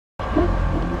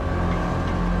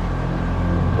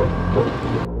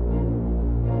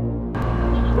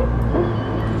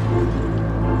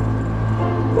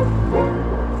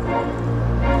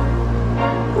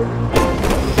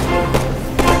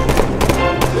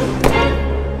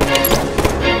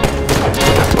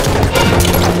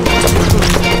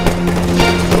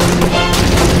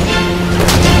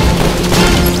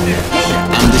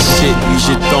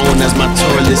As my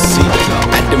toilet seat,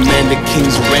 I demand the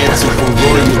king's ransom for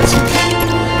royalty.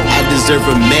 I deserve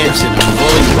a mansion of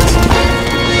royalty.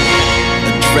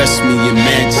 Address me, your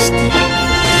majesty.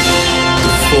 To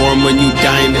form a new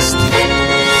dynasty.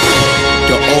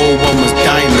 The old one was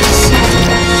dynasty.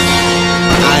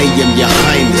 I am your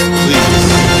highness, please.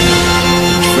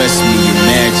 Address me, your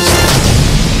majesty.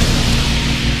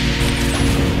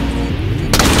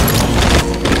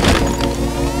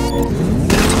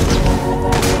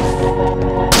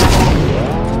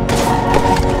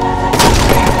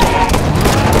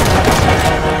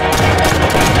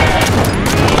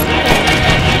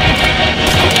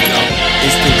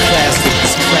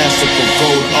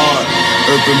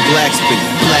 Urban blacksmith,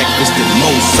 blacklisted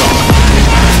Mozart.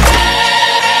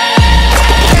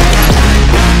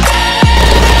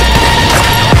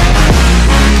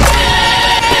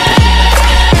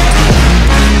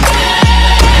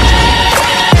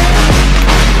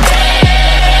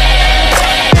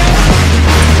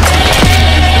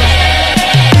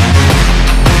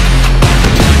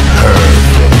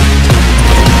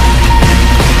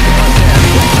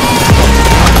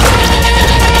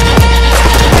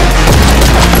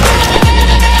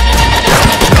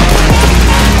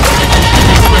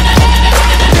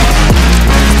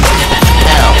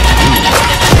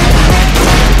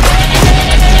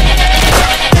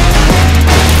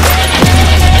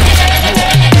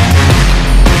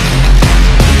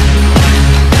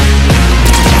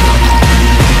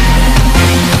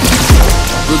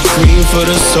 For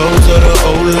the souls of the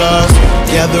old lost,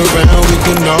 gather round, we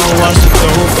can all watch the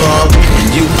throne fall.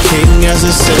 You king as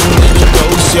ascended a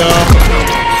ghost, y'all.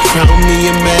 Crown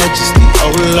me your majesty,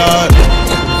 oh Lord.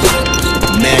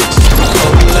 Majesty,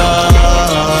 oh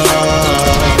Lord.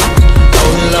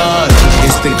 Oh Lord.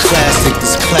 Instant classic,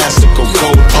 this classical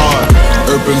gold art.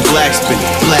 Urban blacksmith,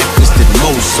 blacklisted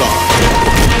Mozart.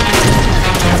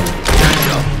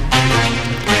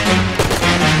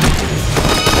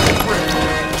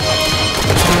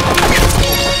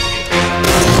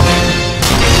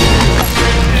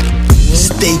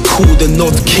 Stay cool, the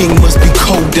North King must be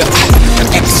colder.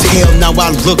 Exhale, now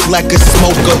I look like a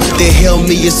smoker. They hail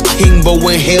me as king, but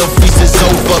when hell freezes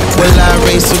over, well I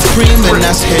reign supreme and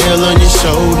that's hell on your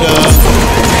shoulder.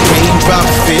 Raindrop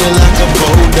feel like a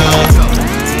boulder.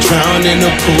 Drown in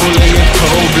a pool of your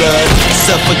cold blood.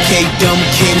 Suffocate dumb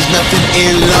kings, nothing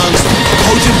in lungs.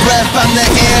 Hold your breath, I'm the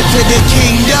heir to the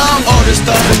kingdom. All the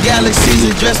stars and galaxies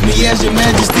address me as your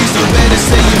majesty. So better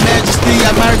say your majesty,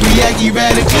 I might react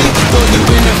erratically. Throw you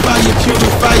in the fire,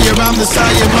 purifier, I'm the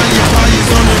sire. My empire's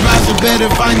on the rise, you better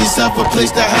find yourself a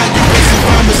place to hide. You face a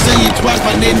promise, say it twice,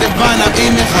 my name divine, I'm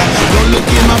aiming high. Don't look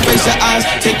in my face or eyes,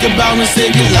 take a bow and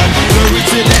save your life. Glory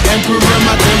to the emperor,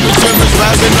 my temperature is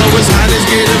rising. Oh, his highness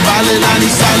getting violent, I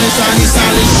need silence, I need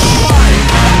silence.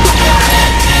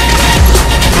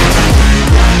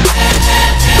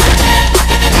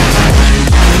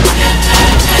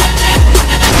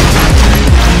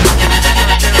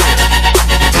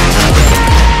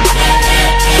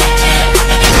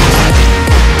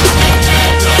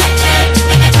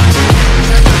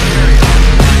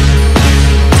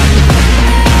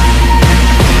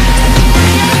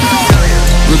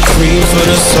 Reprieve for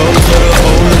the souls of the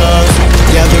old lost.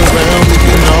 Gather round, we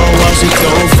can all watch the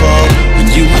throne fall. When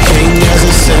you king has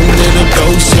ascended a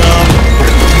ghost, y'all.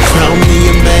 Crown me